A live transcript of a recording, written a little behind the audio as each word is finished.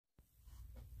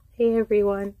Hey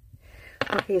everyone.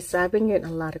 Okay, so I've been getting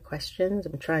a lot of questions.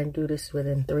 I'm trying to do this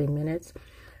within 3 minutes.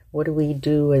 What do we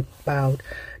do about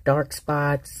dark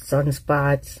spots,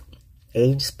 sunspots,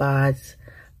 age spots,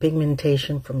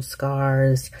 pigmentation from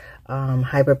scars,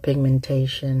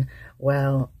 hyperpigmentation?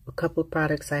 Well, a couple of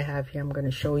products I have here I'm going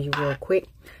to show you real quick.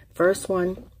 First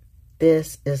one,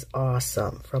 this is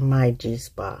awesome from My G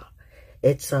Spa.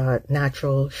 It's a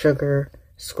natural sugar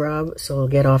scrub, so it'll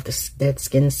get off the dead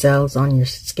skin cells on your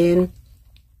skin.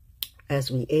 As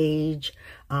we age,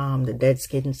 the dead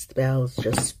skin cells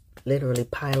just literally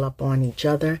pile up on each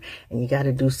other, and you got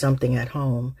to do something at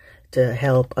home to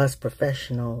help us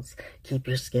professionals keep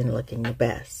your skin looking the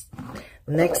best.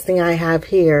 The next thing I have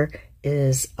here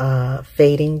is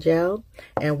fading gel,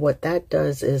 and what that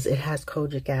does is it has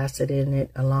kojic acid in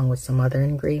it along with some other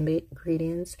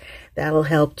ingredients that'll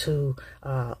help to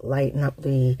lighten up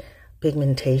the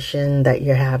pigmentation that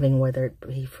you're having, whether it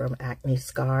be from acne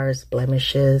scars,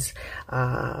 blemishes.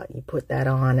 You put that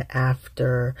on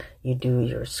after you do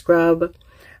your scrub,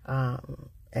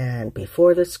 and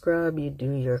before the scrub you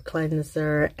do your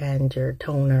cleanser and your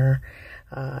toner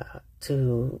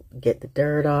to get the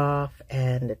dirt off,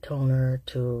 and the toner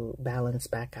to balance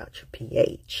back out your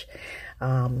pH.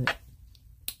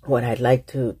 What I'd like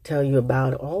to tell you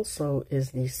about also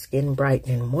is the Skin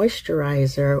Brightening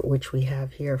Moisturizer, which we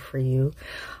have here for you.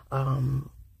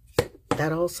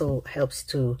 That also helps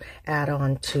to add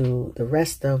on to the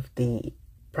rest of the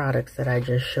products that I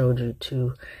just showed you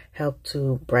to help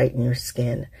to brighten your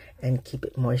skin and keep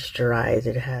it moisturized.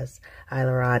 It has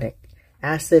hyaluronic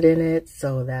acid in it,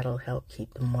 so that'll help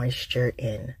keep the moisture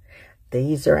in.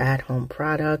 These are at-home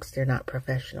products. They're not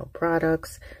professional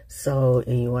products. So if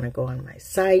you want to go on my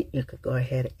site, you could go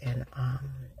ahead and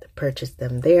purchase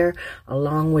them there,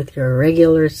 along with your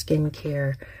regular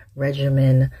skincare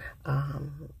regimen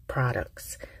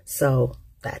products. So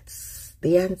that's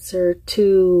the answer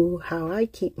to how I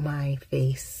keep my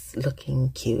face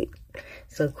looking cute.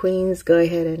 So queens, go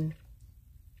ahead and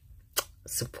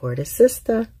support a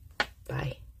sister.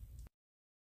 Bye.